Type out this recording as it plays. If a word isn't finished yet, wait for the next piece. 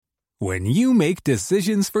When you make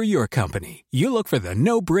decisions for your company, you look for the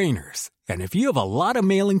no-brainers. And if you have a lot of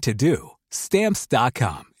mailing to do,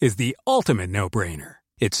 Stamps.com is the ultimate no-brainer.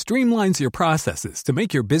 It streamlines your processes to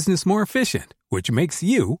make your business more efficient, which makes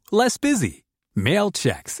you less busy. Mail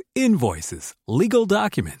checks, invoices, legal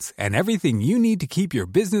documents, and everything you need to keep your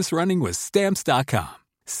business running with Stamps.com.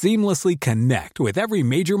 Seamlessly connect with every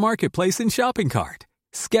major marketplace and shopping cart.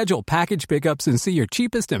 Schedule package pickups and see your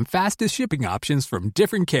cheapest and fastest shipping options from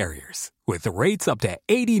different carriers, with rates up to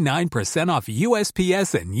 89% off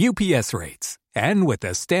USPS and UPS rates. And with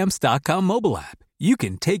the Stamps.com mobile app, you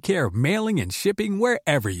can take care of mailing and shipping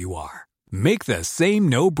wherever you are. Make the same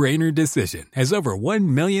no-brainer decision as over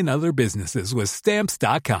 1 million other businesses with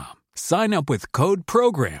Stamps.com. Sign up with code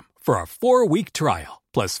PROGRAM for a 4-week trial,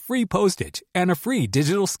 plus free postage and a free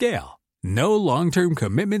digital scale. No long-term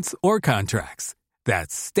commitments or contracts.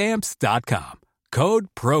 That's Stamps.com. Code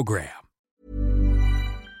PROGRAM.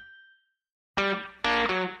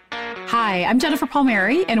 Hi, I'm Jennifer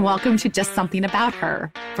Palmieri, and welcome to Just Something About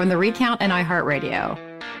Her from The Recount and iHeartRadio.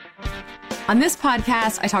 On this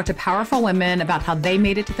podcast, I talk to powerful women about how they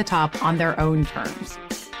made it to the top on their own terms.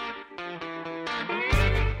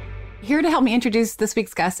 Here to help me introduce this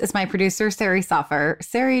week's guest is my producer, Sari Saffer.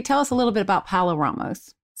 Sari, tell us a little bit about Paola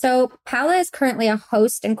Ramos. So Paola is currently a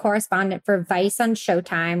host and correspondent for Vice on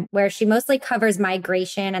Showtime, where she mostly covers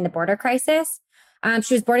migration and the border crisis.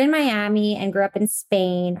 She was born in Miami and grew up in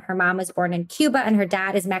Spain. Her mom was born in Cuba and her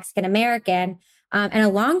dad is Mexican-American, and a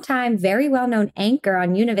longtime, very well-known anchor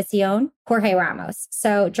on Univision, Jorge Ramos.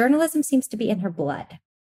 So journalism seems to be in her blood.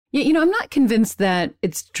 Yeah, I'm not convinced that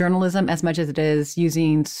it's journalism as much as it is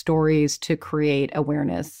using stories to create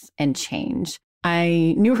awareness and change.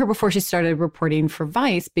 I knew her before she started reporting for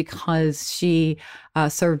Vice because she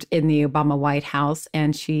served in the Obama White House,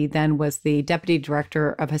 and she then was the deputy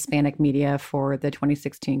director of Hispanic media for the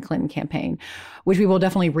 2016 Clinton campaign, which we will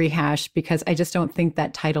definitely rehash because I just don't think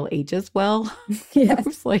that title ages well. Yes.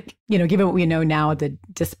 It's like, given what we know now, the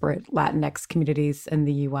disparate Latinx communities in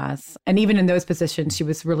the U.S. And even in those positions, she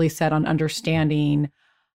was really set on understanding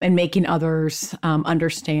and making others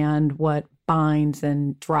understand what binds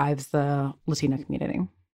and drives the Latina community.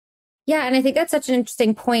 Yeah, and I think that's such an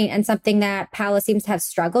interesting point and something that Paola seems to have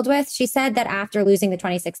struggled with. She said that after losing the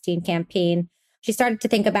 2016 campaign, she started to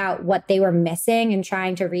think about what they were missing in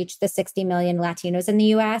trying to reach the 60 million Latinos in the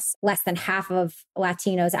U.S. Less than half of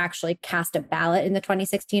Latinos actually cast a ballot in the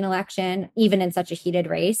 2016 election, even in such a heated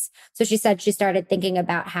race. So she said she started thinking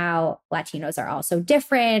about how Latinos are also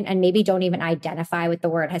different and maybe don't even identify with the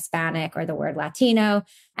word Hispanic or the word Latino,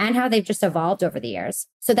 and how they've just evolved over the years.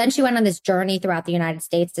 So then she went on this journey throughout the United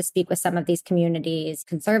States to speak with some of these communities,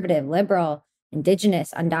 conservative, liberal,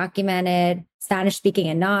 Indigenous, undocumented, Spanish-speaking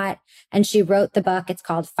and not. And she wrote the book. It's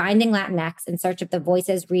called Finding Latinx: In Search of the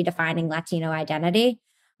Voices Redefining Latino Identity.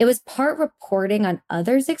 It was part reporting on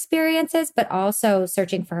others' experiences, but also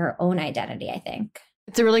searching for her own identity, I think.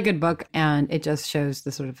 It's a really good book, and it just shows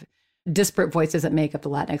the sort of disparate voices that make up the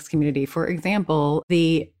Latinx community. For example,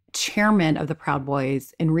 the chairman of the Proud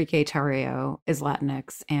Boys, Enrique Tarrio, is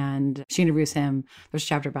Latinx, and she interviews him. There's a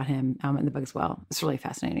chapter about him in the book as well. It's really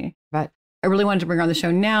fascinating. But I really wanted to bring her on the show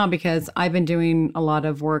now because I've been doing a lot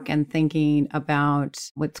of work and thinking about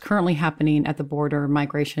what's currently happening at the border,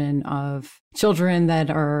 migration of children that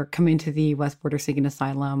are coming to the U.S. border seeking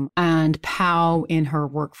asylum. And Pao, in her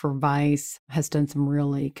work for Vice, has done some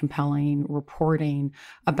really compelling reporting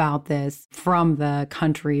about this from the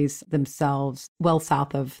countries themselves, well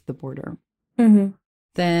south of the border. Mm-hmm.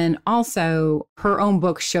 Then also her own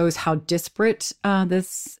book shows how disparate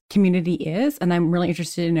this community is. And I'm really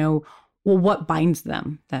interested to know, well, what binds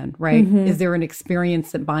them then, right? Mm-hmm. Is there an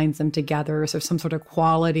experience that binds them together? Is there some sort of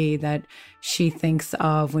quality that she thinks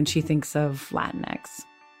of when she thinks of Latinx?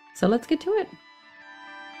 So let's get to it.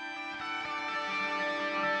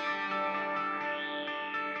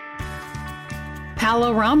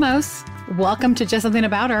 Paola Ramos, welcome to Just Something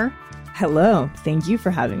About Her. Hello. Thank you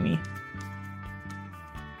for having me.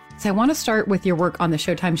 So I want to start with your work on the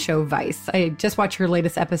Showtime show Vice. I just watched your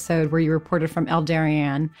latest episode where you reported from El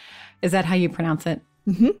Darien. Is that how you pronounce it?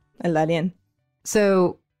 Mm-hmm. El Darien.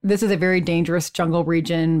 So this is a very dangerous jungle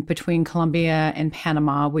region between Colombia and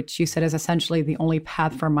Panama, which you said is essentially the only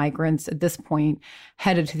path for migrants at this point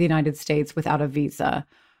headed to the United States without a visa.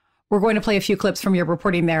 We're going to play a few clips from your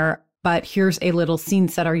reporting there, but here's a little scene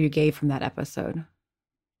setter you gave from that episode.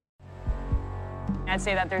 I'd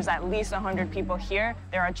say that there's at least 100 people here.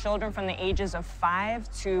 There are children from the ages of 5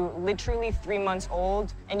 to literally 3 months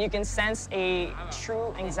old. And you can sense a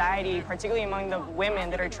true anxiety, particularly among the women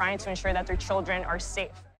that are trying to ensure that their children are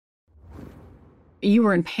safe. you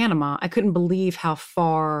were in Panama. I couldn't believe how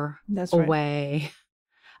far That's right. away.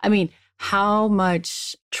 I mean, how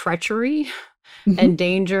much treachery and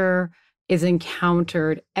danger is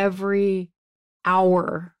encountered every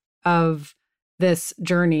hour of this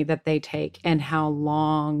journey that they take, and how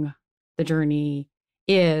long the journey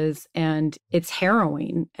is. And it's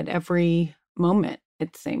harrowing at every moment,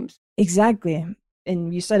 it seems. Exactly.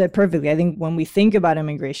 And you said it perfectly. I think when we think about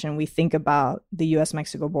immigration, we think about the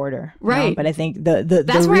U.S.-Mexico border. Right. But I think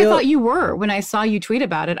that's where I thought you were. When I saw you tweet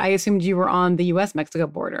about it, I assumed you were on the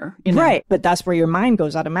U.S.-Mexico border. Right. But that's where your mind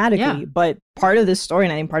goes automatically. Yeah. But part of this story,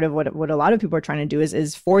 and I think part of what a lot of people are trying to do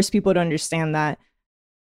is force people to understand that,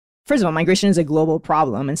 first of all, migration is a global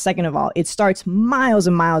problem. And second of all, it starts miles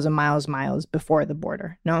and miles and miles before the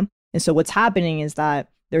border. No? And so what's happening is that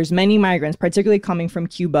there's many migrants, particularly coming from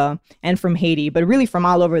Cuba and from Haiti, but really from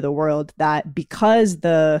all over the world, that because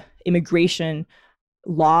the immigration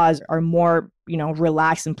laws are more,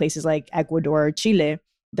 relaxed in places like Ecuador or Chile,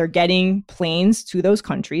 they're getting planes to those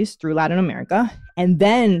countries through Latin America. And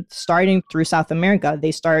then starting through South America,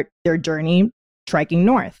 they start their journey trekking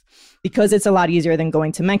north because it's a lot easier than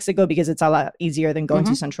going to Mexico, because it's a lot easier than going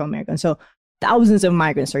to Central America. And so thousands of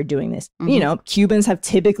migrants are doing this. Cubans have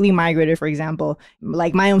typically migrated, for example,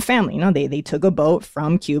 like my own family, they took a boat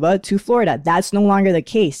from Cuba to Florida. That's no longer the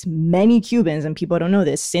case. Many Cubans, and people don't know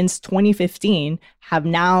this, since 2015 have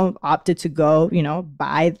now opted to go,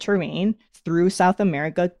 by terrain through South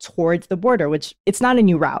America towards the border, which it's not a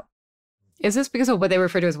new route. Is this because of what they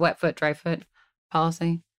refer to as wet foot, dry foot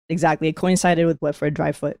policy? Exactly. It coincided with wet foot,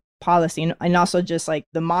 dry foot policy. And also just like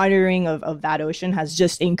the monitoring of that ocean has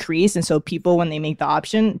just increased. And so people, when they make the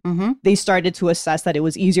option, they started to assess that it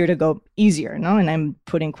was easier, and I'm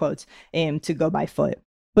putting quotes, to go by foot.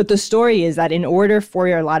 But the story is that in order for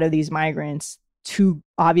a lot of these migrants to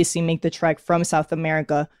obviously make the trek from South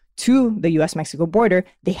America to the U.S.-Mexico border,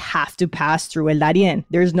 they have to pass through El Darién.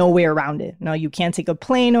 There's no way around it. No, you can't take a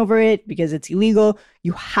plane over it because it's illegal.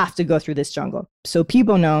 You have to go through this jungle. So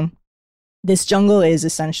people know this jungle is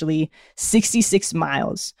essentially 66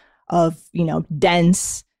 miles of,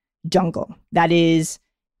 dense jungle that is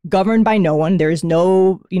governed by no one. There's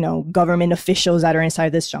no, government officials that are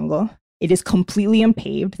inside this jungle. It is completely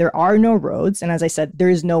unpaved. There are no roads. And as I said, there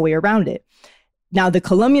is no way around it. Now, the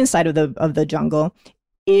Colombian side of the jungle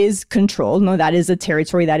is controlled. No, that is a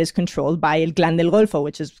territory that is controlled by El Clan del Golfo,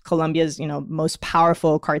 which is Colombia's, most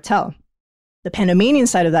powerful cartel. The Panamanian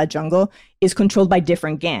side of that jungle is controlled by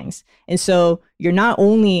different gangs. And so you're not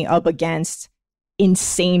only up against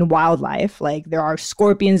insane wildlife, like there are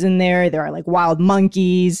scorpions in there, there are like wild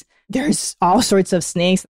monkeys, there's all sorts of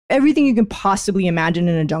snakes, everything you can possibly imagine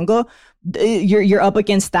in a jungle. You're up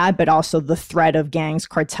against that, but also the threat of gangs,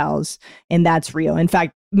 cartels, and that's real. In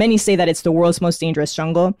fact, many say that it's the world's most dangerous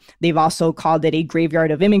jungle. They've also called it a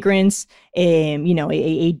graveyard of immigrants,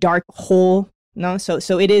 a dark hole. No, so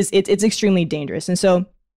it's extremely dangerous. And so,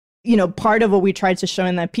 part of what we tried to show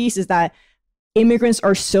in that piece is that immigrants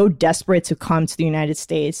are so desperate to come to the United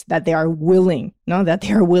States that they are willing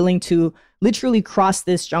to literally cross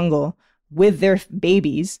this jungle with their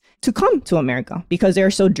babies to come to America, because they're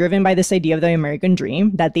so driven by this idea of the American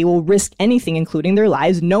dream that they will risk anything, including their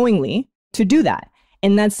lives, knowingly to do that.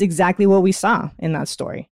 And that's exactly what we saw in that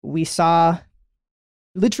story. We saw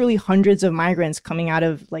literally hundreds of migrants coming out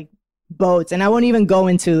of like boats. And I won't even go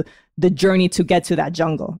into the journey to get to that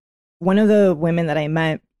jungle. One of the women that I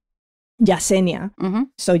met, Yesenia.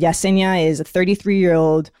 So Yesenia is a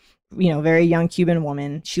 33-year-old, very young Cuban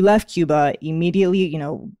woman. She left Cuba immediately,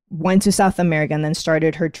 went to South America and then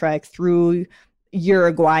started her trek through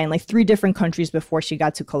Uruguay and like 3 different countries before she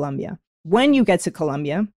got to Colombia. When you get to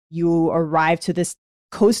Colombia, you arrive to this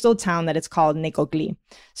coastal town that it's called Necoclí.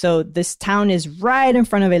 So this town is right in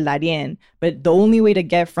front of El Darién, but the only way to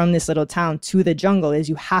get from this little town to the jungle is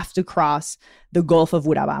you have to cross the Gulf of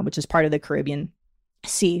Urabá, which is part of the Caribbean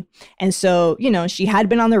Sea. And so, she had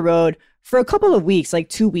been on the road for a couple of weeks, like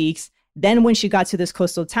 2 weeks. Then when she got to this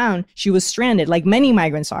coastal town, she was stranded, like many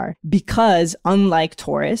migrants are, because unlike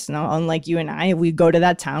tourists, unlike you and I, if we go to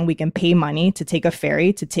that town, we can pay money to take a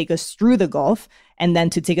ferry to take us through the Gulf and then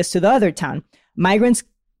to take us to the other town. Migrants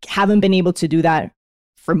haven't been able to do that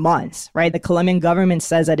for months, right? The Colombian government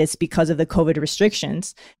says that it's because of the COVID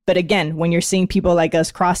restrictions. But again, when you're seeing people like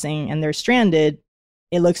us crossing and they're stranded,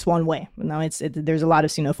 it looks one way. There's a lot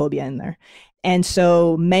of xenophobia in there. And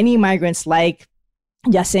so many migrants like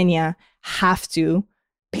Yesenia have to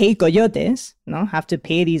pay coyotes, have to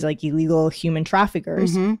pay these like illegal human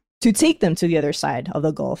traffickers to take them to the other side of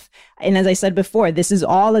the Gulf. And as I said before, this is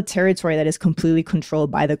all a territory that is completely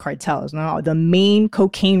controlled by the cartels. Now, the main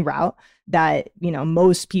cocaine route that,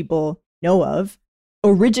 most people know of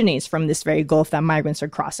originates from this very Gulf that migrants are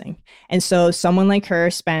crossing. And so someone like her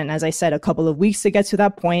spent, as I said, a couple of weeks to get to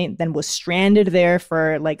that point, then was stranded there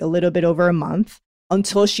for like a little bit over a month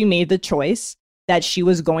until she made the choice that she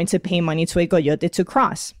was going to pay money to a coyote to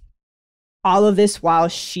cross. All of this while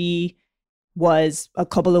she was a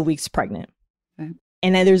couple of weeks pregnant. Okay.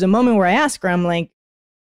 And then there's a moment where I ask her, I'm like,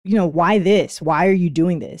 why this? Why are you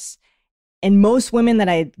doing this? And most women that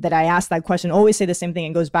I ask that question always say the same thing.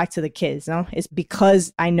 It goes back to the kids. No, it's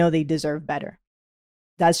because I know they deserve better.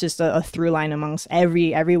 That's just a through line amongst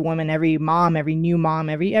every woman, every mom, every new mom,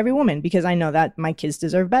 every woman, because I know that my kids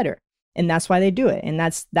deserve better. And that's why they do it. And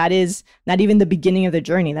that is not even the beginning of the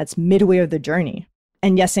journey. That's midway of the journey.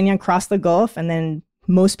 And Yesenia crossed the Gulf. And then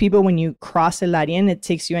most people, when you cross El Darién, it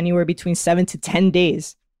takes you anywhere between 7 to 10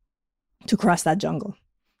 days to cross that jungle.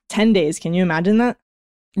 10 days. Can you imagine that?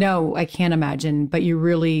 No, I can't imagine, but you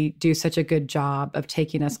really do such a good job of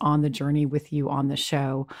taking us on the journey with you on the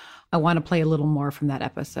show. I want to play a little more from that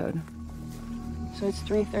episode. So it's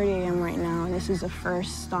 3:30 a.m. right now, and this is the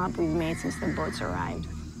first stop we've made since the boats arrived.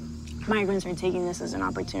 Migrants are taking this as an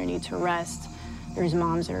opportunity to rest. There's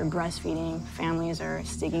moms that are breastfeeding, families are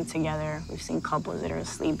sticking together. We've seen couples that are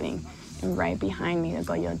sleeping. And right behind me, the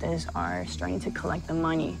coyotes are starting to collect the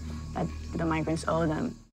money that the migrants owe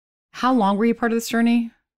them. How long were you part of this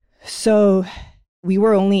journey? So we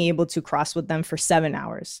were only able to cross with them for 7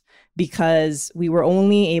 hours because we were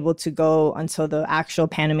only able to go until the actual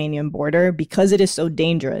Panamanian border because it is so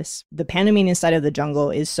dangerous. The Panamanian side of the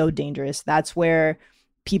jungle is so dangerous. That's where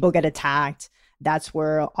people get attacked. That's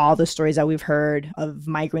where all the stories that we've heard of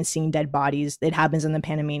migrants seeing dead bodies, it happens on the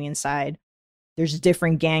Panamanian side. There's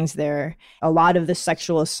different gangs there. A lot of the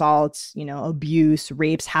sexual assaults, abuse,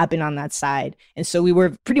 rapes happen on that side. And so we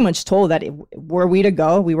were pretty much told that were we to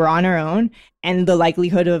go, we were on our own. And the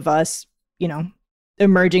likelihood of us,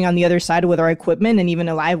 emerging on the other side with our equipment and even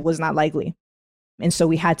alive was not likely. And so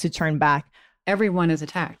we had to turn back. Everyone is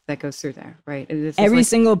attacked that goes through there, right? Every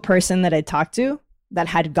single person that I talked to that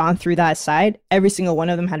had gone through that side, every single one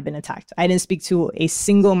of them had been attacked. I didn't speak to a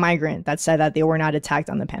single migrant that said that they were not attacked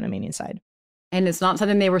on the Panamanian side. And it's not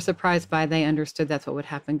something they were surprised by. They understood that's what would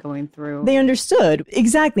happen going through. They understood.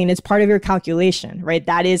 Exactly. And it's part of your calculation, right?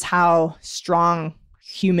 That is how strong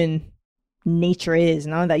human nature is,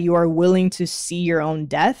 that you are willing to see your own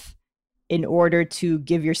death in order to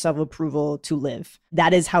give yourself approval to live.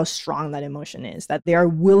 That is how strong that emotion is, that they are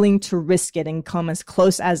willing to risk it and come as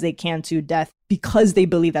close as they can to death because they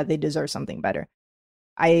believe that they deserve something better.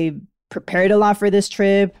 I prepared a lot for this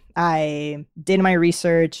trip. I did my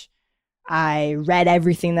research. I read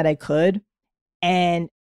everything that I could, and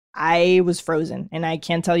I was frozen. And I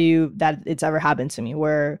can't tell you that it's ever happened to me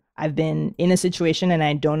where I've been in a situation and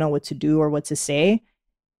I don't know what to do or what to say.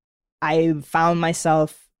 I found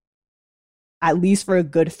myself, at least for a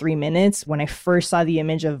good 3 minutes, when I first saw the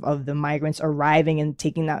image of the migrants arriving and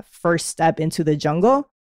taking that first step into the jungle,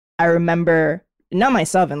 I remember, not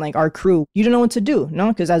myself and like our crew, you don't know what to do, no?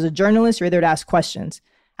 Because as a journalist, you're there to ask questions.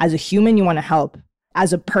 As a human, you want to help.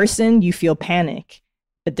 As a person, you feel panic,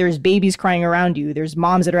 but there's babies crying around you. There's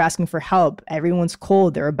moms that are asking for help. Everyone's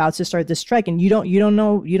cold. They're about to start this trek, and you don't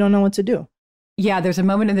know what to do. Yeah, there's a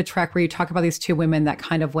moment in the trek where you talk about these two women that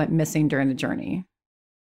kind of went missing during the journey.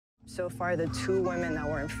 So far, the two women that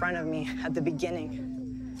were in front of me at the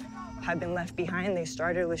beginning have been left behind. They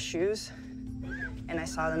started with shoes, and I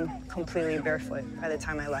saw them completely barefoot by the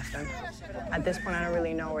time I left them. At this point, I don't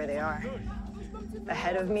really know where they are.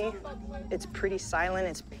 Ahead of me, it's pretty silent,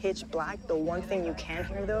 it's pitch black. The one thing you can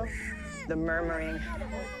hear, though, the murmuring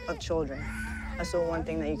of children. That's the one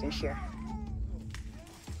thing that you can hear.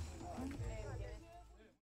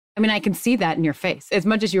 I mean, I can see that in your face. As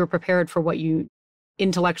much as you were prepared for what you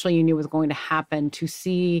intellectually you knew was going to happen, to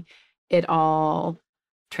see it all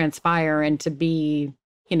transpire and to be,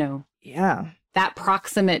 that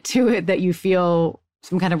proximate to it that you feel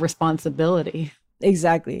some kind of responsibility.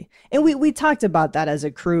 Exactly. And we talked about that as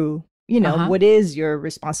a crew. What is your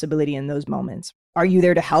responsibility in those moments? Are you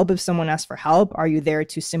there to help if someone asks for help? Are you there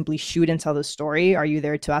to simply shoot and tell the story? Are you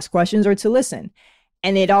there to ask questions or to listen?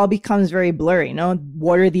 And it all becomes very blurry.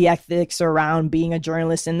 What are the ethics around being a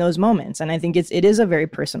journalist in those moments? And I think it is a very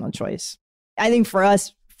personal choice. I think for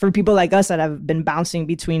us, for people like us that have been bouncing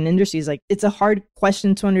between industries, like it's a hard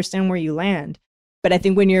question to understand where you land. But I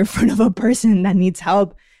think when you're in front of a person that needs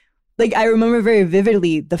help, like I remember very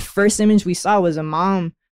vividly, the first image we saw was a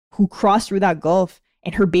mom who crossed through that Gulf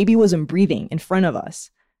and her baby wasn't breathing in front of us.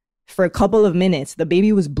 For a couple of minutes, the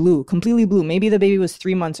baby was blue, completely blue. Maybe the baby was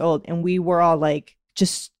 3 months old, and we were all like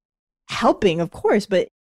just helping, of course, but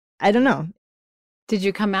I don't know. Did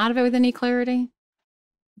you come out of it with any clarity?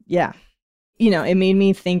 Yeah. it made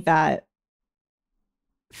me think that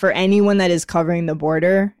for anyone that is covering the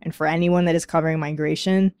border and for anyone that is covering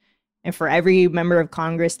migration and for every member of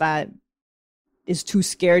Congress that is too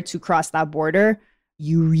scared to cross that border,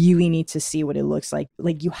 you really need to see what it looks like.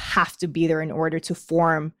 Like, you have to be there in order to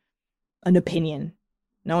form an opinion,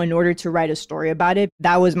 in order to write a story about it.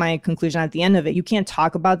 That was my conclusion at the end of it. You can't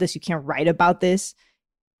talk about this. You can't write about this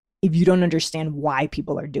if you don't understand why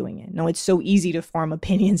people are doing it. No, it's so easy to form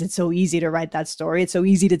opinions. It's so easy to write that story. It's so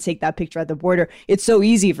easy to take that picture at the border. It's so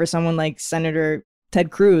easy for someone like Senator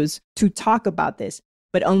Ted Cruz to talk about this.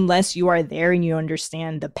 But unless you are there and you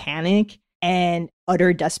understand the panic and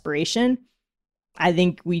utter desperation, I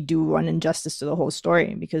think we do an injustice to the whole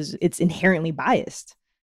story because it's inherently biased.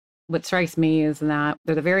 What strikes me is that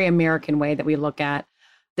there's a very American way that we look at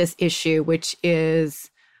this issue, which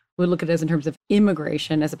is we look at it as in terms of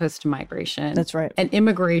immigration as opposed to migration. That's right. And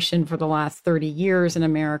immigration for the last 30 years in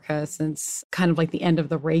America, since kind of like the end of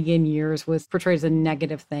the Reagan years, was portrayed as a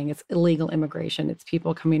negative thing. It's illegal immigration. It's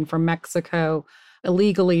people coming from Mexico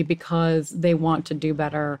illegally because they want to do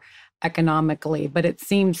better economically. But it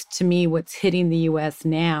seems to me what's hitting the U.S.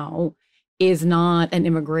 now is not an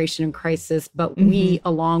immigration crisis, but we,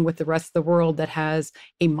 along with the rest of the world that has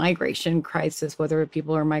a migration crisis, whether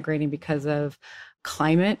people are migrating because of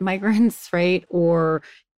climate migrants, right? Or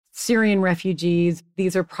Syrian refugees.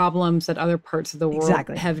 These are problems that other parts of the world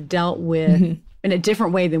have dealt with in a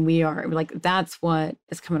different way than we are. Like, that's what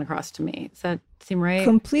is coming across to me. Does that seem right?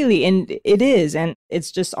 Completely. And it is. And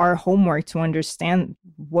it's just our homework to understand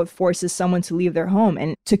what forces someone to leave their home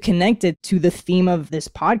and to connect it to the theme of this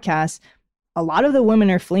podcast. A lot of the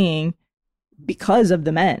women are fleeing because of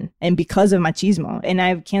the men and because of machismo. And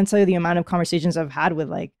I can't tell you the amount of conversations I've had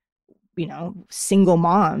with single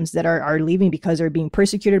moms that are leaving because they're being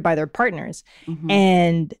persecuted by their partners.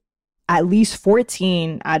 And at least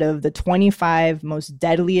 14 out of the 25 most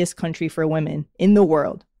deadliest country for women in the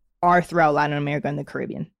world are throughout Latin America and the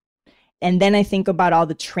Caribbean. And then I think about all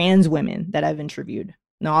the trans women that I've interviewed,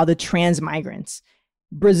 all the trans migrants.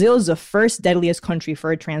 Brazil is the first deadliest country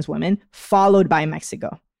for a trans woman, followed by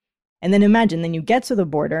Mexico. And then imagine, then you get to the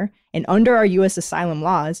border, and under our U.S. asylum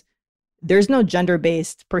laws, there's no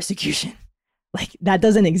gender-based persecution. Like, that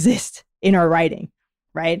doesn't exist in our writing,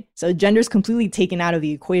 right? So gender is completely taken out of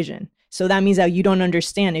the equation. So that means that you don't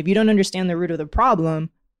understand. If you don't understand the root of the problem,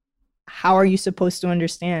 how are you supposed to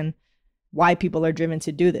understand why people are driven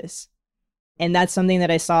to do this? And that's something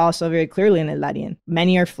that I saw also very clearly in El Darién.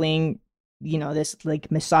 Many are fleeing this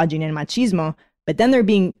like misogyny and machismo, but then they're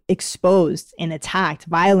being exposed and attacked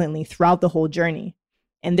violently throughout the whole journey.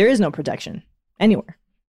 And there is no protection anywhere.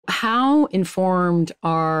 How informed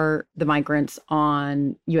are the migrants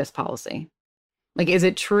on U.S. policy? Like, is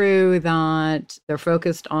it true that they're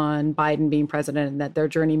focused on Biden being president and that their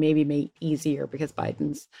journey may be made easier because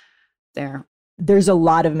Biden's there? There's a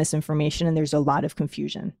lot of misinformation and there's a lot of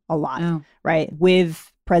confusion, right?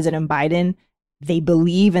 With President Biden, they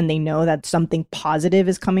believe and they know that something positive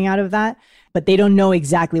is coming out of that, but they don't know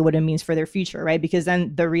exactly what it means for their future, right? Because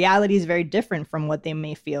then the reality is very different from what they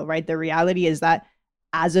may feel, right? The reality is that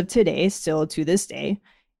as of today, still to this day,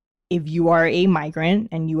 if you are a migrant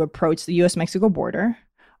and you approach the U.S.-Mexico border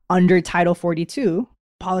under Title 42,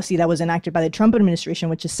 policy that was enacted by the Trump administration,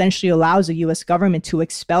 which essentially allows the U.S. government to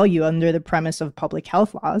expel you under the premise of public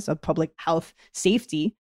health laws, of public health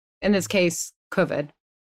safety. In this case, COVID.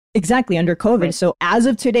 Exactly, under COVID. Right. So as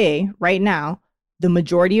of today, right now, the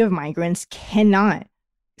majority of migrants cannot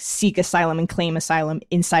seek asylum and claim asylum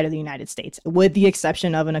inside of the United States, with the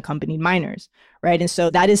exception of unaccompanied minors, right? And so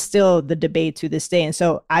that is still the debate to this day. And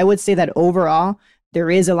so I would say that overall, there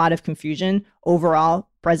is a lot of confusion. Overall,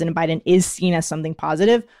 President Biden is seen as something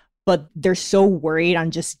positive, but they're so worried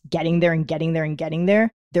on just getting there and getting there and getting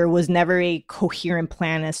there. There was never a coherent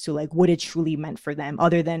plan as to like what it truly meant for them,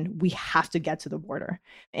 other than we have to get to the border.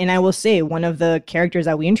 And I will say, one of the characters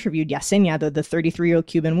that we interviewed, Yesenia, the 33-year-old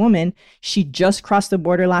Cuban woman, she just crossed the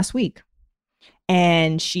border last week.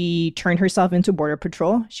 And she turned herself into Border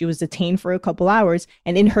Patrol. She was detained for a couple hours.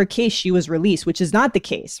 And in her case, she was released, which is not the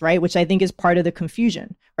case, right? Which I think is part of the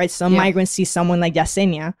confusion, right? Some migrants see someone like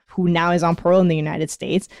Yesenia, who now is on parole in the United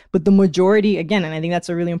States. But the majority, again, and I think that's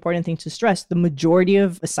a really important thing to stress, the majority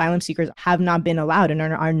of asylum seekers have not been allowed and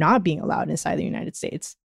are not being allowed inside the United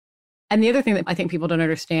States. And the other thing that I think people don't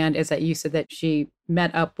understand is that you said that she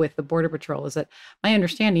met up with the Border Patrol. Is that my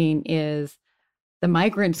understanding is the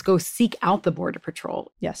migrants go seek out the Border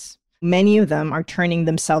Patrol. Yes. Many of them are turning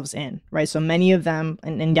themselves in, right? So many of them,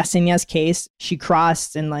 in Yesenia's case, she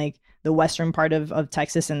crossed and like the western part of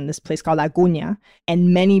Texas in this place called Acuña.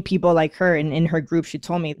 And many people like her and in her group, she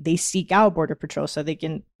told me they seek out Border Patrol so they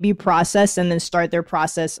can be processed and then start their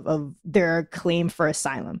process of their claim for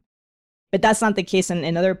asylum. But that's not the case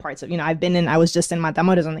in other parts of, I was just in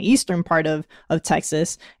Matamoros on the eastern part of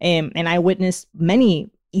Texas, and I witnessed many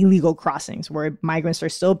illegal crossings where migrants are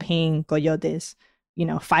still paying coyotes,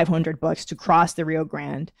 $500 to cross the Rio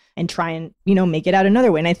Grande and try and, make it out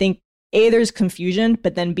another way. And I think A, there's confusion,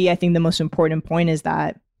 but then B, I think the most important point is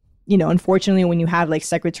that, unfortunately, when you have like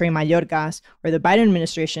Secretary Mayorkas or the Biden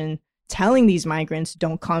administration telling these migrants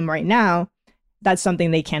don't come right now, that's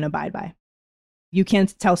something they can't abide by. You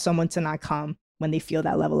can't tell someone to not come when they feel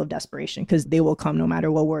that level of desperation, because they will come no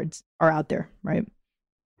matter what words are out there, right?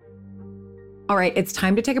 All right, it's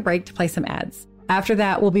time to take a break to play some ads. After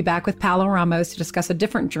that, we'll be back with Paola Ramos to discuss a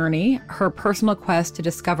different journey, her personal quest to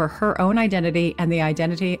discover her own identity and the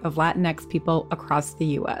identity of Latinx people across the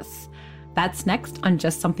U.S. That's next on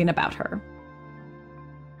Just Something About Her.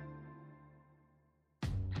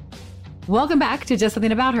 Welcome back to Just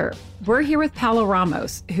Something About Her. We're here with Paola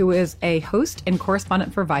Ramos, who is a host and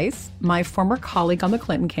correspondent for Vice, my former colleague on the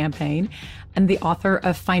Clinton campaign, and the author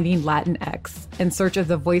of Finding Latinx, in search of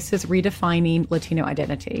the voices redefining Latino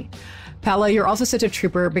identity. Paola, you're also such a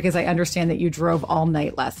trooper because I understand that you drove all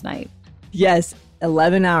night last night. Yes,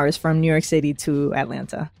 11 hours from New York City to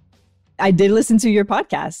Atlanta. I did listen to your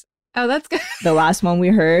podcast. Oh, that's good. The last one we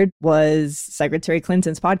heard was Secretary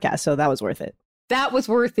Clinton's podcast, so that was worth it. That was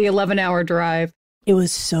worth the 11-hour drive. It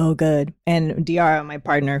was so good. And Diara, my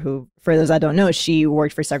partner, who, for those that don't know, she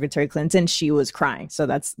worked for Secretary Clinton. She was crying. So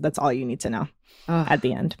that's all you need to know at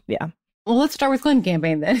the end. Yeah. Well, let's start with Clinton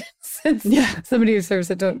campaign then. Since somebody who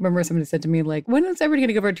serves, I don't remember, somebody said to me, like, when is everybody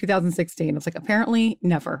going to go for 2016? I was like, apparently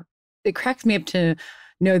never. It cracks me up to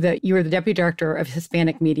know that you were the deputy director of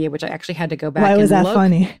Hispanic media, which I actually had to go back and look. Why was that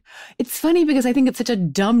funny? It's funny because I think it's such a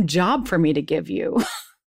dumb job for me to give you.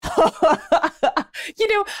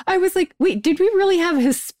 I was like, wait, did we really have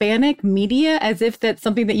Hispanic media, as if that's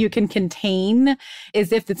something that you can contain,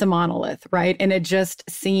 as if it's a monolith, right? And it just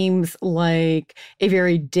seems like a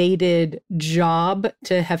very dated job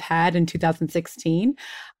to have had in 2016.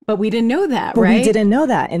 But we didn't know that, right? We didn't know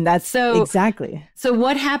that. And that's exactly. So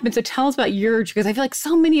what happened? So tell us about because I feel like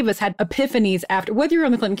so many of us had epiphanies after, whether you're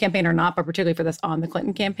on the Clinton campaign or not, but particularly for this on the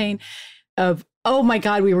Clinton campaign, of, oh my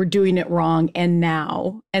God, we were doing it wrong. And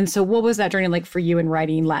now. And so what was that journey like for you in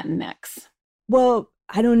writing Latinx? Well,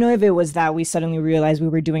 I don't know if it was that we suddenly realized we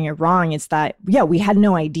were doing it wrong. It's that, we had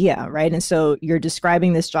no idea, right? And so you're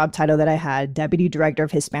describing this job title that I had, Deputy Director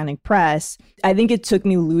of Hispanic Press. I think it took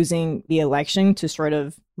me losing the election to sort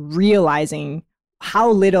of realizing how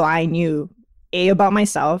little I knew, A, about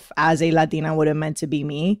myself as a Latina, what it meant to be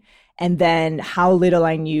me, and then how little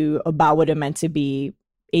I knew about what it meant to be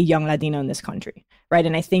a young Latino in this country, right?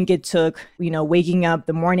 And I think it took, waking up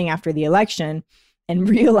the morning after the election and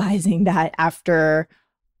realizing that after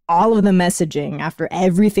all of the messaging, after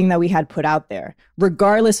everything that we had put out there,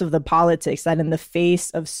 regardless of the politics, that in the face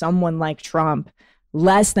of someone like Trump,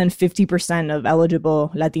 less than 50% of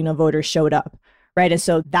eligible Latino voters showed up, right? And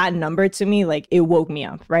so that number to me, like, it woke me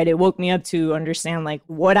up, right? It woke me up to understand like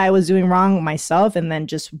what I was doing wrong myself, and then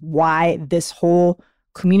just why this whole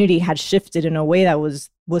community had shifted in a way that was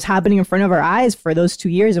happening in front of our eyes for those 2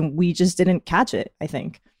 years, and we just didn't catch it, I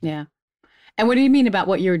think. Yeah. And what do you mean about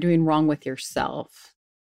what you were doing wrong with yourself?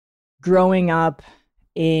 Growing up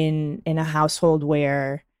in a household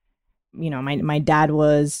where, my dad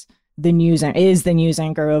is the news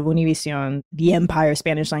anchor of Univision, the Empire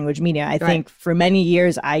Spanish language media. I think for many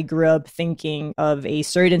years, I grew up thinking of a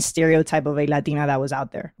certain stereotype of a Latina that was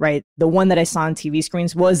out there, right? The one that I saw on TV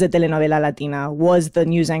screens was the telenovela Latina, was the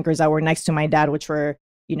news anchors that were next to my dad, which were,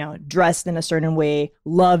 dressed in a certain way,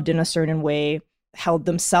 loved in a certain way, held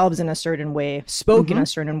themselves in a certain way, spoke in a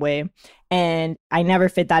certain way. And I never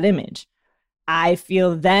fit that image. I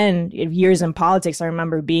feel then, years in politics, I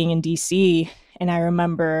remember being in DC, and I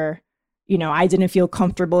remember, I didn't feel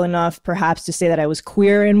comfortable enough perhaps to say that I was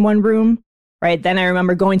queer in one room, right? Then I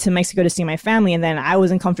remember going to Mexico to see my family, and then I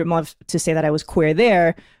wasn't comfortable enough to say that I was queer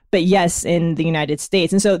there, but yes, in the United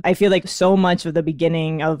States. And so I feel like so much of the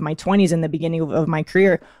beginning of my 20s and the beginning of my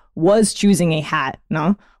career was choosing a hat,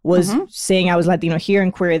 was saying I was Latino here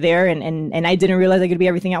and queer there, and I didn't realize I could be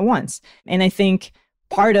everything at once. And I think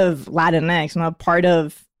part of Latinx, part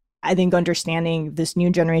of, I think, understanding this new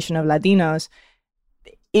generation of Latinos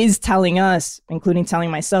is telling us, including telling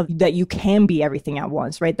myself, that you can be everything at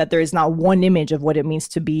once, right? That there is not one image of what it means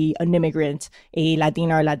to be an immigrant, a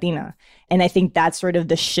Latina or Latina. And I think that's sort of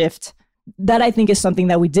the shift that I think is something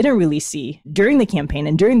that we didn't really see during the campaign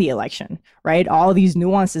and during the election, right? All these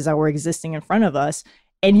nuances that were existing in front of us.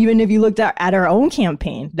 And even if you looked at our own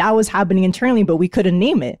campaign, that was happening internally, but we couldn't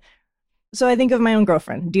name it. So I think of my own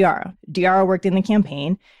girlfriend, Diara. Diara worked in the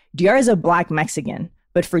campaign. Diara is a Black Mexican,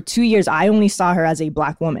 but for 2 years, I only saw her as a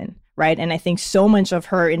Black woman, right? And I think so much of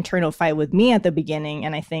her internal fight with me at the beginning,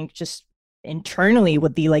 and I think just internally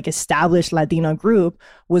with the like established Latino group,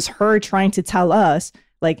 was her trying to tell us,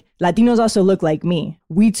 like, Latinos also look like me.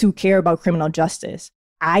 We too care about criminal justice.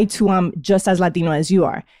 I too am just as Latino as you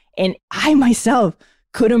are. And I myself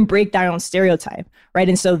couldn't break that own stereotype, right?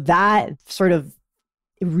 And so that sort of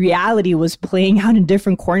reality was playing out in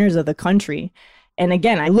different corners of the country. And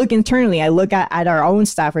again, I look internally, I look at our own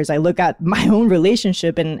staffers, I look at my own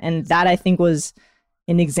relationship, and that I think was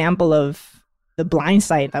an example of the blind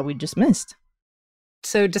sight that we just missed.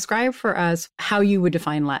 So describe for us how you would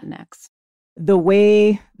define Latinx. The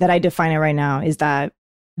way that I define it right now is that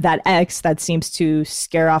X that seems to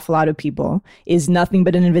scare off a lot of people is nothing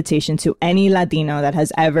but an invitation to any Latino that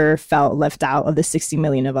has ever felt left out of the 60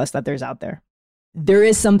 million of us that there's out there. There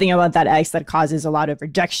is something about that X that causes a lot of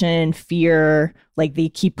rejection, fear, like they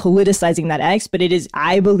keep politicizing that X, but it is,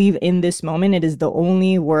 I believe in this moment, it is the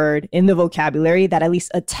only word in the vocabulary that at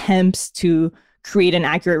least attempts to create an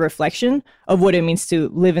accurate reflection of what it means to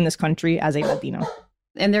live in this country as a Latino.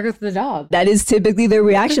 And there goes the dog. That is typically the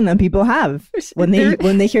reaction that people have when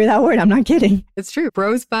they hear that word. I'm not kidding. It's true.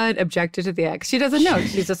 Rosebud objected to the X. She doesn't know.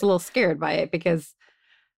 She's just a little scared by it because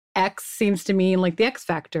X seems to mean like the X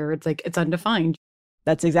factor. It's like it's undefined.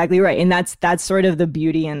 That's exactly right. And that's sort of the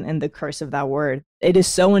beauty and the curse of that word. It is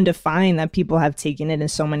so undefined that people have taken it in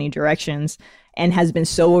so many directions and has been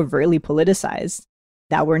so overtly politicized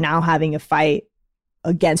that we're now having a fight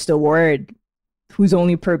against a word whose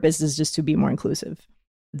only purpose is just to be more inclusive.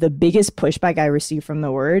 The biggest pushback I receive from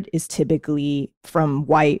the word is typically from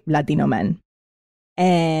white Latino men.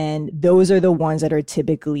 And those are the ones that are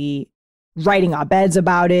typically writing op-eds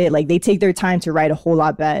about it. Like they take their time to write a whole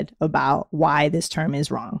op-ed about why this term is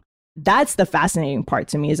wrong. That's the fascinating part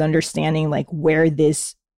to me, is understanding like where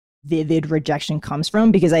this vivid rejection comes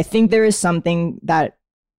from, because I think there is something that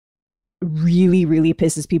really, really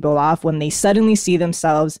pisses people off when they suddenly see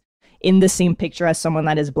themselves in the same picture as someone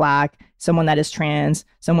that is Black, someone that is trans,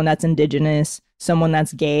 someone that's indigenous, someone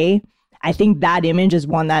that's gay. I think that image is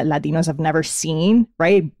one that Latinos have never seen,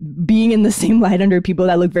 right? Being in the same light under people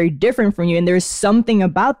that look very different from you. And there's something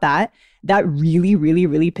about that that really, really,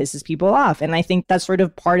 really pisses people off. And I think that's sort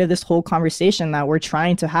of part of this whole conversation that we're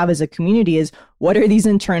trying to have as a community is, what are these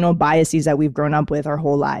internal biases that we've grown up with our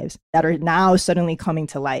whole lives that are now suddenly coming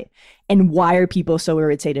to light? And why are people so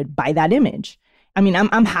irritated by that image? I mean,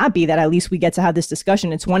 I'm happy that at least we get to have this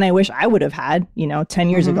discussion. It's one I wish I would have had, 10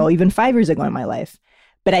 years ago, even 5 years ago in my life.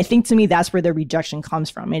 But I think to me, that's where the rejection comes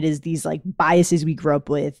from. It is these like biases we grew up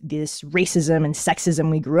with, this racism and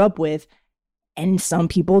sexism we grew up with. And some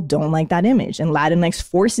people don't like that image. And Latinx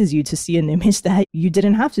forces you to see an image that you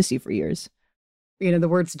didn't have to see for years. The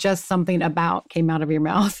words "just something about" came out of your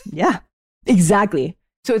mouth. Yeah, exactly.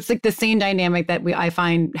 So it's like the same dynamic that I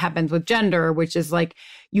find happens with gender, which is like,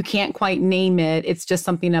 you can't quite name it. It's just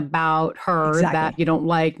something about her that you don't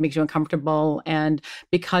like, makes you uncomfortable. And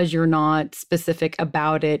because you're not specific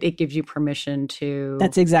about it, it gives you permission to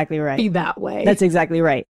That's exactly right. be that way. That's exactly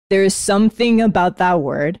right. There is something about that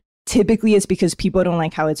word. Typically, it's because people don't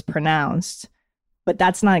like how it's pronounced. But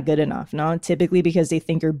that's not good enough, no? Typically because they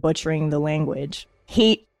think you're butchering the language.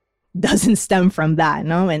 Hate doesn't stem from that,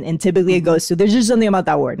 no? And typically it goes to, there's just something about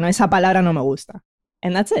that word. No, esa palabra no me gusta.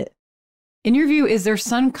 And that's it. In your view, is there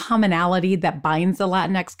some commonality that binds the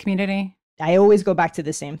Latinx community? I always go back to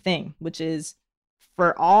the same thing, which is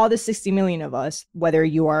for all the 60 million of us, whether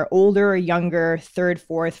you are older or younger, third,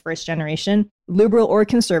 fourth, first generation, liberal or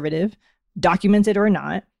conservative, documented or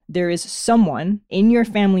not, there is someone in your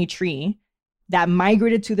family tree that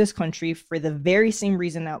migrated to this country for the very same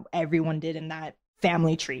reason that everyone did in that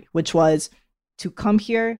family tree, which was to come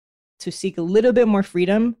here to seek a little bit more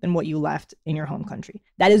freedom than what you left in your home country.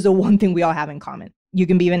 That is the one thing we all have in common. You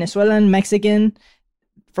can be Venezuelan, Mexican,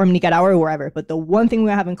 from Nicaragua or wherever, but the one thing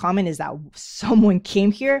we have in common is that someone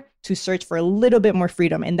came here to search for a little bit more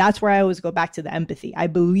freedom. And that's where I always go back to the empathy. I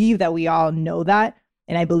believe that we all know that.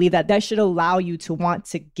 And I believe that that should allow you to want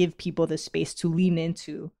to give people the space to lean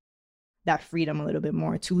into that freedom a little bit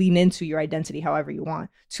more, to lean into your identity however you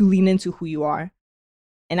want, to lean into who you are.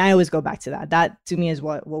 And I always go back to that. That to me is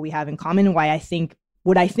what we have in common, and what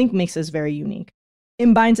I think makes us very unique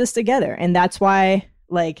and binds us together. And that's why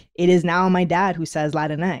like it is now my dad who says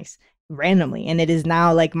Latinx randomly. And it is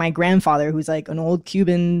now like my grandfather, who's like an old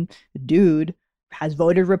Cuban dude, has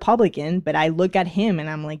voted Republican, but I look at him and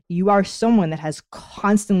I'm like, you are someone that has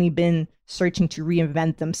constantly been searching to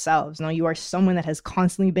reinvent themselves. No, you are someone that has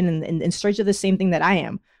constantly been in search of the same thing that I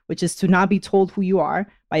am, which is to not be told who you are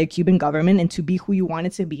by a Cuban government and to be who you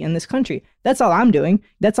wanted to be in this country. That's all I'm doing.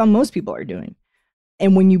 That's all most people are doing.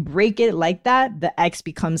 And when you break it like that, the X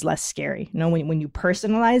becomes less scary. You know, when you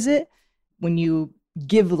personalize it, when you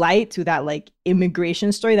give light to that like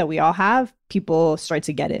immigration story that we all have, people start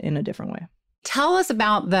to get it in a different way. Tell us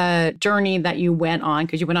about the journey that you went on,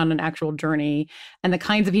 because you went on an actual journey, and the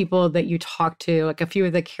kinds of people that you talked to, like a few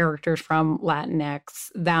of the characters from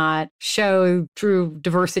Latinx that show true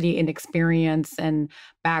diversity in experience and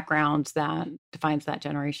backgrounds that defines that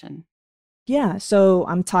generation. Yeah, so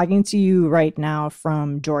I'm talking to you right now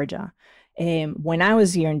from Georgia. When I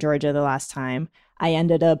was here in Georgia the last time, I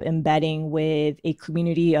ended up embedding with a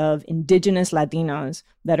community of indigenous Latinos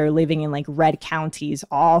that are living in like red counties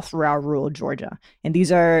all throughout rural Georgia. And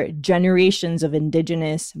these are generations of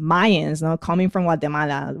indigenous Mayans, now coming from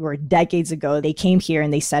Guatemala, where decades ago they came here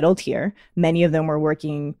and they settled here. Many of them were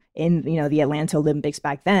working in, the Atlanta Olympics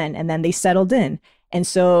back then, and then they settled in. And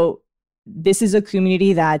so this is a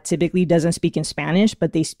community that typically doesn't speak in Spanish,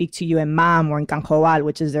 but they speak to you in Mam or in Cancoal,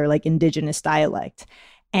 which is their like indigenous dialect.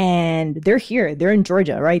 And they're here, they're in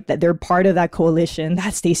Georgia, right? That they're part of that coalition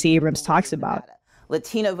that Stacey Abrams talks about.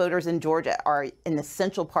 Latino voters in Georgia are an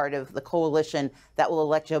essential part of the coalition that will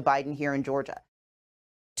elect Joe Biden here in Georgia.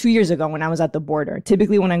 2 years ago when I was at the border,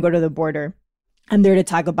 typically when I go to the border, I'm there to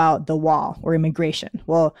talk about the wall or immigration.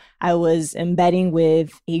 Well, I was embedding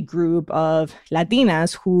with a group of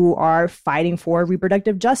Latinas who are fighting for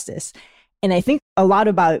reproductive justice. And I think a lot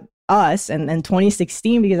about us and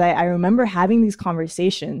 2016, because I remember having these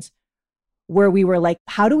conversations where we were like,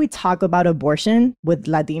 how do we talk about abortion with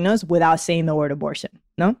Latinos without saying the word abortion?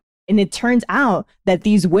 No? And it turns out that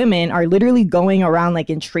these women are literally going around like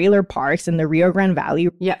in trailer parks in the Rio Grande Valley,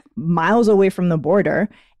 miles away from the border.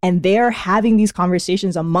 And they're having these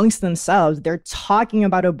conversations amongst themselves. They're talking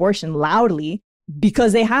about abortion loudly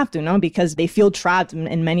because they have to, because they feel trapped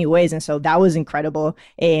in many ways. And so that was incredible.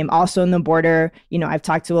 Also in the border, I've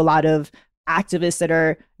talked to a lot of activists that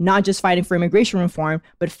are not just fighting for immigration reform,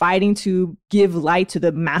 but fighting to give light to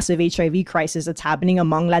the massive HIV crisis that's happening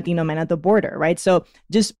among Latino men at the border, right? So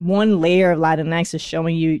just one layer of Latinx is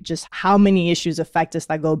showing you just how many issues affect us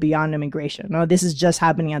that go beyond immigration. No, this is just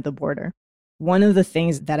happening at the border. One of the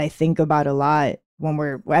things that I think about a lot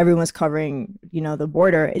when everyone's covering, the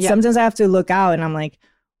border, sometimes I have to look out and I'm like,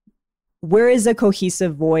 where is a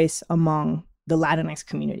cohesive voice among the Latinx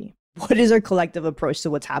community? What is our collective approach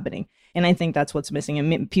to what's happening? And I think that's what's missing.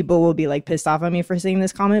 And people will be like pissed off at me for saying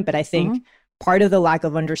this comment, but I think part of the lack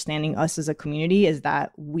of understanding us as a community is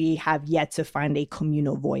that we have yet to find a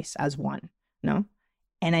communal voice as one, no?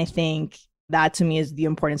 And I think that to me is the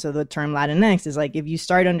importance of the term Latinx, is like, if you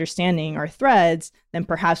start understanding our threads, then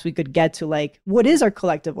perhaps we could get to like, what is our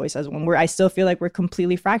collective voice as one, where I still feel like we're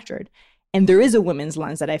completely fractured. And there is a women's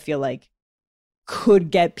lens that I feel like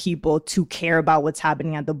could get people to care about what's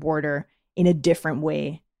happening at the border in a different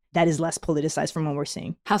way that is less politicized from what we're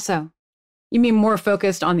seeing. How so? You mean more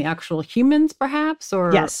focused on the actual humans, perhaps?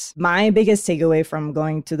 Or yes. My biggest takeaway from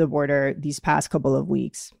going to the border these past couple of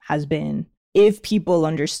weeks has been, if people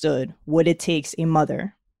understood what it takes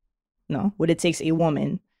what it takes a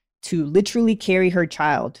woman to literally carry her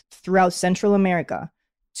child throughout Central America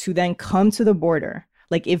to then come to the border,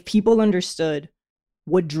 like if people understood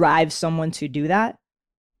what drives someone to do that,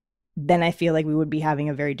 then I feel like we would be having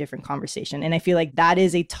a very different conversation. And I feel like that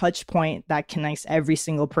is a touch point that connects every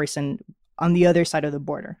single person on the other side of the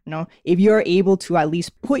border. If you're able to at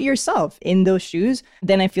least put yourself in those shoes,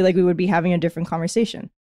 then I feel like we would be having a different conversation.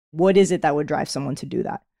 What is it that would drive someone to do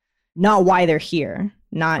that? Not why they're here,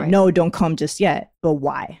 not, no, don't come just yet, but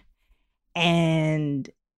why? And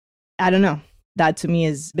I don't know. That to me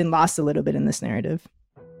has been lost a little bit in this narrative.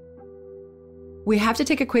 We have to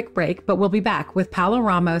take a quick break, but we'll be back with Paola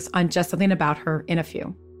Ramos on Just Something About Her in a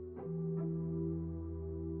few.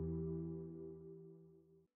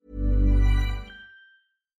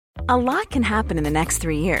 A lot can happen in the next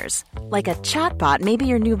 3 years. Like a chatbot may be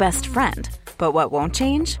your new best friend. But what won't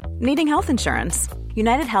change? Needing health insurance.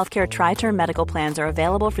 United Healthcare Tri-Term Medical Plans are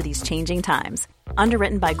available for these changing times.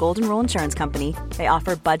 Underwritten by Golden Rule Insurance Company, they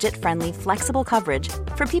offer budget-friendly, flexible coverage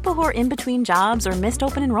For people who are in between jobs or missed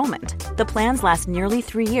open enrollment, the plans last nearly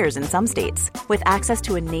 3 years in some states, with access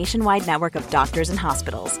to a nationwide network of doctors and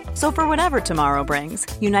hospitals. So for whatever tomorrow brings,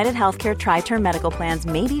 United Healthcare Tri-Term Medical Plans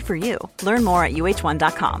may be for you. Learn more at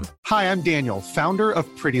uh1.com. Hi, I'm Daniel, founder of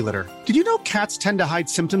Pretty Litter. Did you know cats tend to hide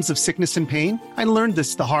symptoms of sickness and pain? I learned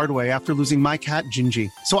this the hard way after losing my cat,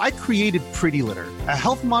 Gingy. So I created Pretty Litter, a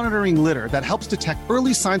health monitoring litter that helps detect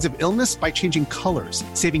early signs of illness by changing colors,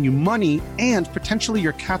 saving you money and potentially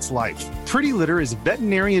your cat's life. Pretty Litter is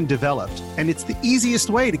veterinarian developed, and it's the easiest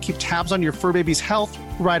way to keep tabs on your fur baby's health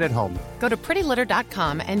right at home. Go to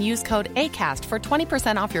prettylitter.com and use code ACAST for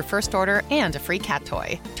 20% off your first order and a free cat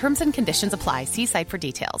toy. Terms and conditions apply. See site for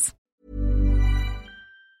details.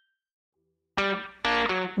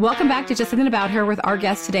 Welcome back to Just Something About Her with our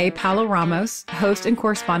guest today, Paola Ramos, host and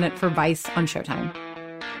correspondent for Vice on Showtime.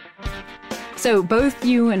 So both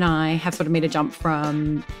you and I have sort of made a jump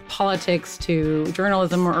from politics to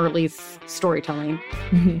journalism, or at least storytelling.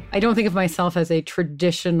 Mm-hmm. I don't think of myself as a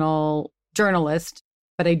traditional journalist,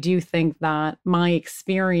 but I do think that my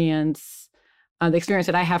experience, the experience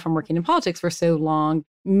that I have from working in politics for so long,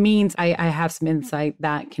 means I have some insight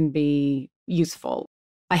that can be useful.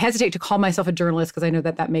 I hesitate to call myself a journalist because I know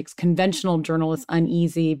that that makes conventional journalists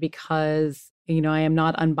uneasy because, I am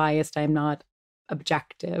not unbiased. I am not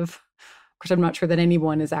objective. Of course, I'm not sure that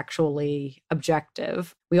anyone is actually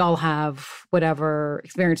objective. We all have whatever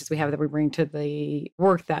experiences we have that we bring to the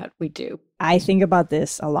work that we do. I think about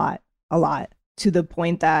this a lot, to the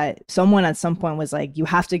point that someone at some point was like, you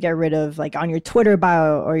have to get rid of, like, on your Twitter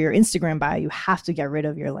bio or your Instagram bio, you have to get rid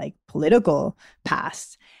of your, like, political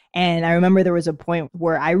past. And I remember there was a point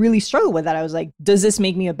where I really struggled with that. I was like, does this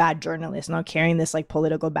make me a bad journalist, not carrying this, like,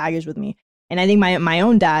 political baggage with me? And I think my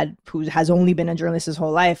own dad, who has only been a journalist his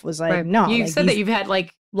whole life, was like, no. You said that you've had,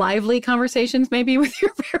 like, lively conversations maybe with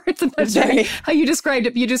your parents. And that's right. How you described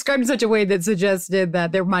it. You described it in such a way that suggested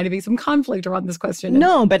that there might be some conflict around this question.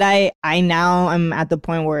 No, but I now I'm at the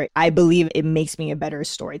point where I believe it makes me a better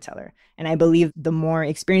storyteller. And I believe the more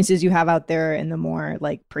experiences you have out there and the more,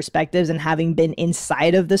 like, perspectives and having been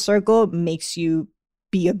inside of the circle makes you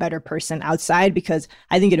be a better person outside, because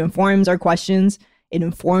I think it informs our questions. It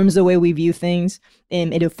informs the way we view things,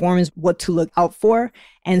 and it informs what to look out for.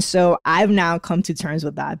 And so I've now come to terms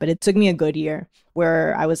with that. But it took me a good year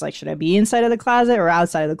where I was like, should I be inside of the closet or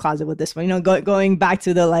outside of the closet with this one? Going back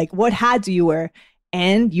to the, like, what hat do you wear?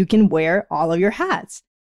 And you can wear all of your hats.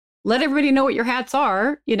 Let everybody know what your hats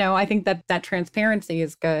are. I think that transparency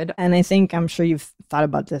is good. And I'm sure you've thought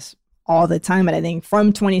about this all the time, but I think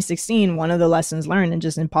from 2016, one of the lessons learned, and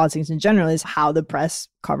just in politics in general, is how the press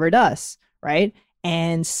covered us, right?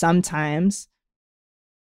 And sometimes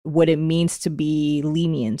what it means to be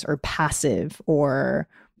lenient or passive or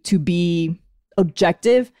to be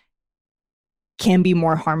objective can be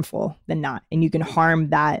more harmful than not. And you can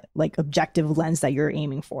harm that, like, objective lens that you're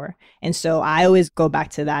aiming for. And so I always go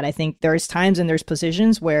back to that. I think there's times and there's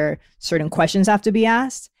positions where certain questions have to be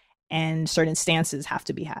asked and certain stances have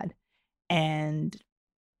to be had. And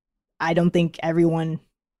I don't think everyone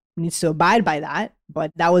needs to abide by that.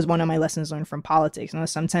 But that was one of my lessons learned from politics.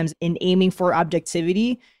 Sometimes in aiming for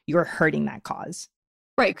objectivity, you're hurting that cause.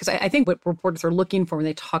 Right. Because I think what reporters are looking for when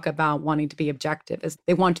they talk about wanting to be objective is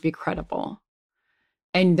they want to be credible.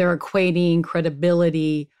 And they're equating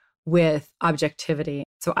credibility with objectivity.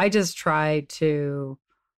 So I just try to,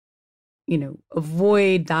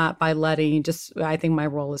 avoid that by I think my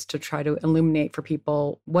role is to try to illuminate for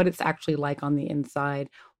people what it's actually like on the inside.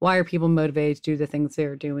 Why are people motivated to do the things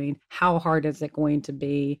they're doing? How hard is it going to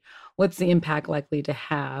be? What's the impact likely to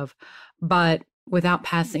have? But without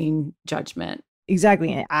passing judgment.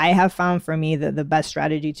 Exactly. I have found for me that the best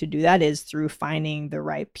strategy to do that is through finding the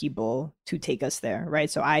right people to take us there, right?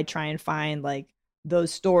 So I try and find, like,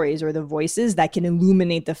 those stories or the voices that can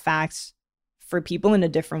illuminate the facts for people in a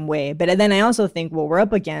different way. But then I also think what we're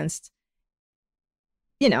up against,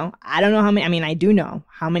 I don't know how many, I do know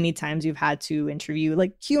how many times you've had to interview,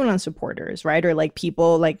 like, QAnon supporters, right? Or, like,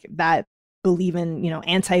 people like that believe in,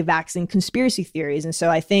 anti-vaccine conspiracy theories. And so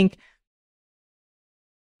I think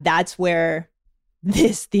that's where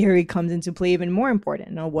this theory comes into play even more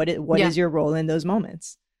important. What is your role in those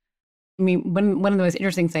moments? One of the most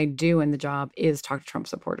interesting things I do in the job is talk to Trump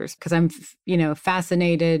supporters, because I'm,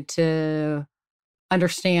 fascinated to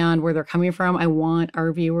understand where they're coming from. I want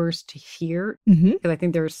our viewers to hear, because I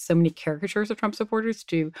think there's so many caricatures of Trump supporters,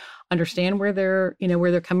 to understand where they're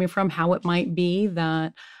coming from, how it might be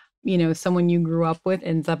that, someone you grew up with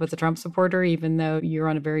ends up as a Trump supporter, even though you're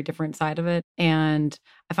on a very different side of it. And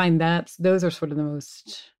I find that those are sort of the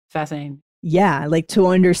most fascinating. Yeah, like, to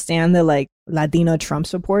understand the, like, Latino Trump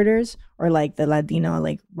supporters or like the Latino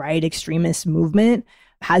like right extremist movement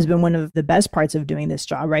has been one of the best parts of doing this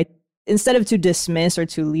job, right? Instead of to dismiss or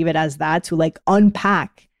to leave it as that, to like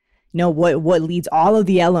unpack, what leads all of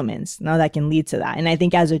the elements now that can lead to that. And I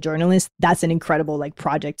think as a journalist, that's an incredible like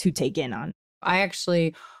project to take in on. I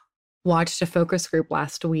actually watched a focus group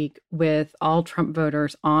last week with all Trump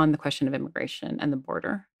voters on the question of immigration and the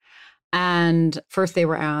border. And first they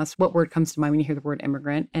were asked, what word comes to mind when you hear the word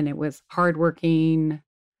immigrant? And it was hardworking,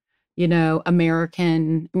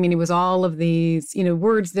 American. I mean, it was all of these,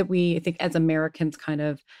 words that we, I think as Americans kind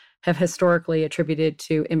of have historically attributed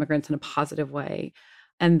to immigrants in a positive way.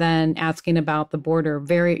 And then asking about the border,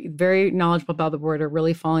 very, very knowledgeable about the border,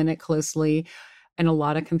 really following it closely, and a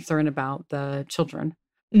lot of concern about the children,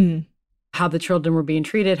 how the children were being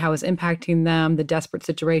treated, how it's impacting them, the desperate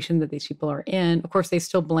situation that these people are in. Of course, they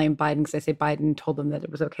still blame Biden because they say Biden told them that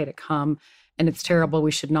it was okay to come, and it's terrible.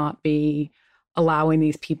 We should not be allowing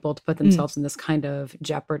these people to put themselves in this kind of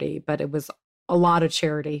jeopardy. But it was a lot of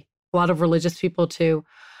charity, a lot of religious people too,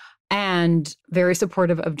 and very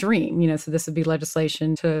supportive of DREAM. So this would be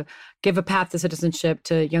legislation to give a path to citizenship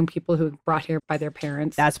to young people who were brought here by their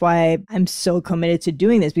parents. That's why I'm so committed to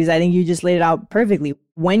doing this, because I think you just laid it out perfectly.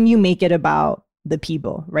 When you make it about the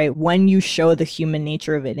people, right? When you show the human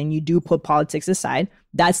nature of it and you do put politics aside,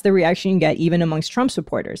 that's the reaction you get even amongst Trump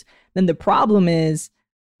supporters. Then the problem is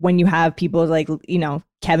when you have people like,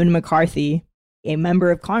 Kevin McCarthy, a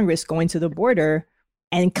member of Congress, going to the border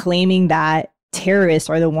and claiming that terrorists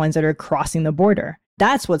are the ones that are crossing the border.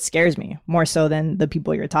 That's what scares me more so than the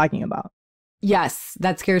people you're talking about. Yes,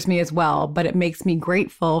 that scares me as well. But it makes me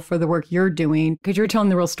grateful for the work you're doing, because you're telling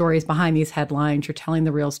the real stories behind these headlines. You're telling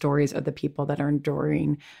the real stories of the people that are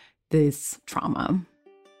enduring this trauma.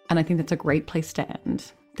 And I think that's a great place to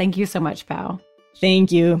end. Thank you so much, Pao.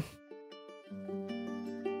 Thank you.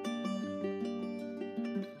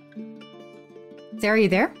 Sarah, are you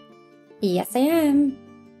there? Yes, I am.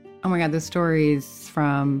 Oh my God, the stories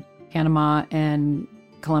from Panama and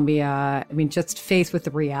Colombia. I mean, just faced with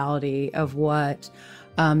the reality of what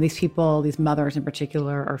these people, these mothers in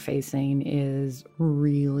particular, are facing is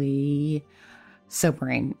really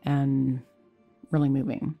sobering and really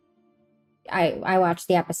moving. I watched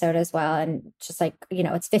the episode as well, and just like,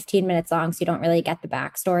 it's 15 minutes long, so you don't really get the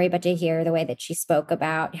backstory, but to hear the way that she spoke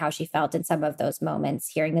about how she felt in some of those moments,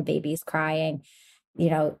 hearing the babies crying,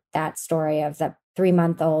 that story of the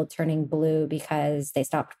 3-month-old turning blue because they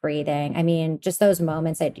stopped breathing. I mean, just those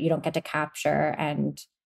moments that you don't get to capture, and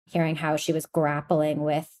hearing how she was grappling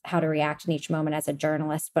with how to react in each moment as a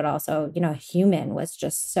journalist, but also, human, was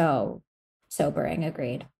just so sobering.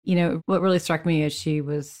 Agreed. What really struck me is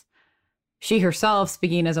she herself,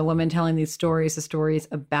 speaking as a woman, telling these stories, the stories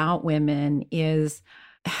about women, is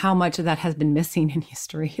how much of that has been missing in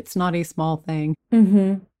history. It's not a small thing.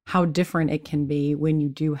 Mm-hmm. How different it can be when you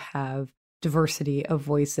do have diversity of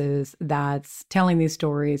voices that's telling these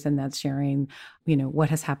stories and that's sharing, what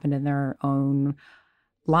has happened in their own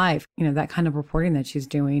life. That kind of reporting that she's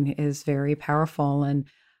doing is very powerful. And,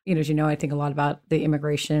 as I think a lot about the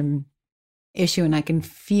immigration issue, and I can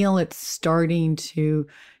feel it starting to,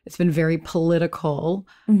 it's been very political,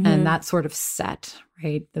 and that's sort of set,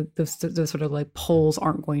 right? Those sort of like poles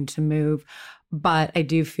aren't going to move. But I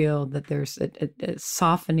do feel that there's a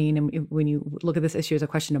softening. And when you look at this issue as a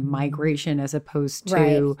question of migration, as opposed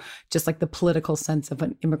to just like the political sense of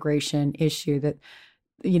an immigration issue, that,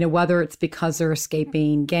 whether it's because they're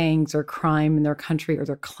escaping gangs or crime in their country or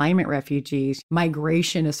they're climate refugees,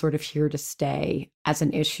 migration is sort of here to stay as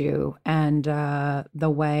an issue. And the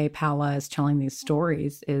way Paola is telling these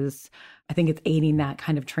stories is, I think it's aiding that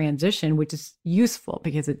kind of transition, which is useful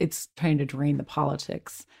because it's trying to drain the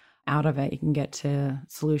politics out of it. You can get to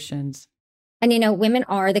solutions. And, women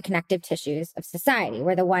are the connective tissues of society.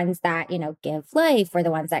 We're the ones that, give life. We're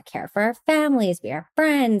the ones that care for our families. We are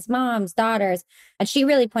friends, moms, daughters. And she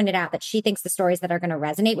really pointed out that she thinks the stories that are going to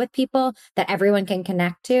resonate with people, that everyone can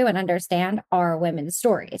connect to and understand, are women's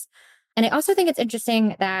stories. And I also think it's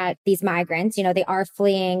interesting that these migrants, they are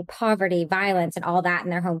fleeing poverty, violence, and all that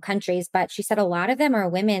in their home countries. But she said a lot of them are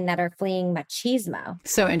women that are fleeing machismo.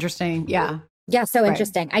 So interesting. Yeah. Yeah, so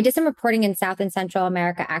interesting. I did some reporting in South and Central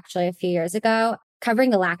America, actually, a few years ago, covering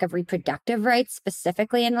the lack of reproductive rights,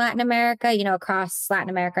 specifically in Latin America. Across Latin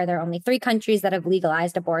America, there are only 3 countries that have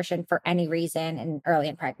legalized abortion for any reason early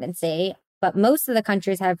in pregnancy. But most of the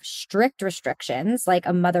countries have strict restrictions, like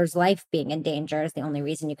a mother's life being in danger is the only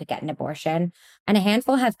reason you could get an abortion. And a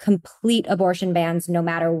handful have complete abortion bans, no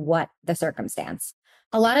matter what the circumstance.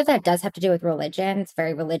 A lot of that does have to do with religion. It's a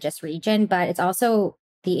very religious region, but it's also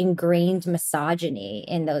the ingrained misogyny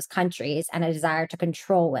in those countries and a desire to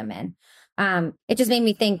control women. It just made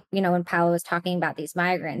me think, when Paola was talking about these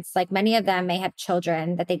migrants, like many of them may have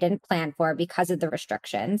children that they didn't plan for because of the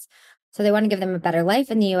restrictions. So they want to give them a better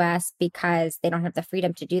life in the US because they don't have the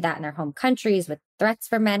freedom to do that in their home countries with threats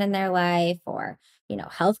for men in their life or,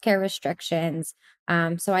 healthcare restrictions.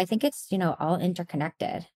 So I think it's, all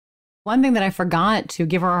interconnected. One thing that I forgot to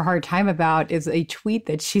give her a hard time about is a tweet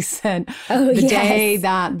that she sent the day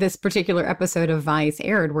that this particular episode of Vice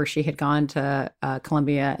aired, where she had gone to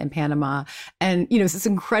Colombia and Panama. And, it's this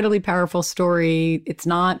incredibly powerful story. It's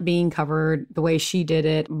not being covered the way she did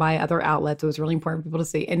it by other outlets. It was really important for people to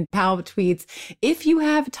see. And Pal tweets, if you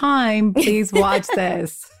have time, please watch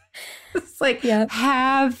this. It's like,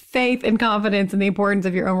 have faith and confidence in the importance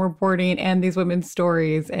of your own reporting and these women's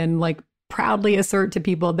stories, and proudly assert to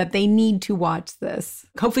people that they need to watch this.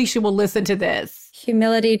 Hopefully she will listen to this.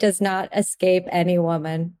 Humility does not escape any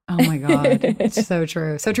woman. Oh my God. It's so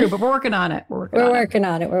true. So true. But we're working on it. We're working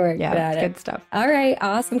on it. Good stuff. All right.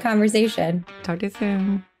 Awesome conversation. Talk to you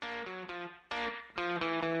soon.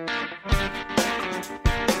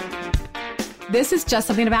 This is Just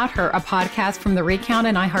Something About Her, a podcast from The Recount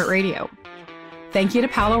and iHeartRadio. Thank you to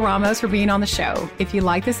Paola Ramos for being on the show. If you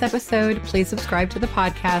like this episode, please subscribe to the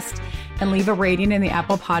podcast and leave a rating in the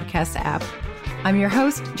Apple Podcasts app. I'm your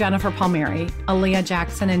host, Jennifer Palmieri. Aaliyah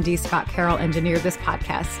Jackson and D. Scott Carroll engineered this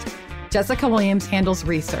podcast. Jessica Williams handles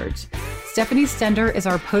research. Stephanie Stender is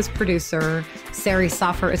our post-producer. Sari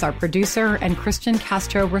Saffer is our producer. And Christian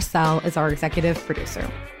Castro Russell is our executive producer.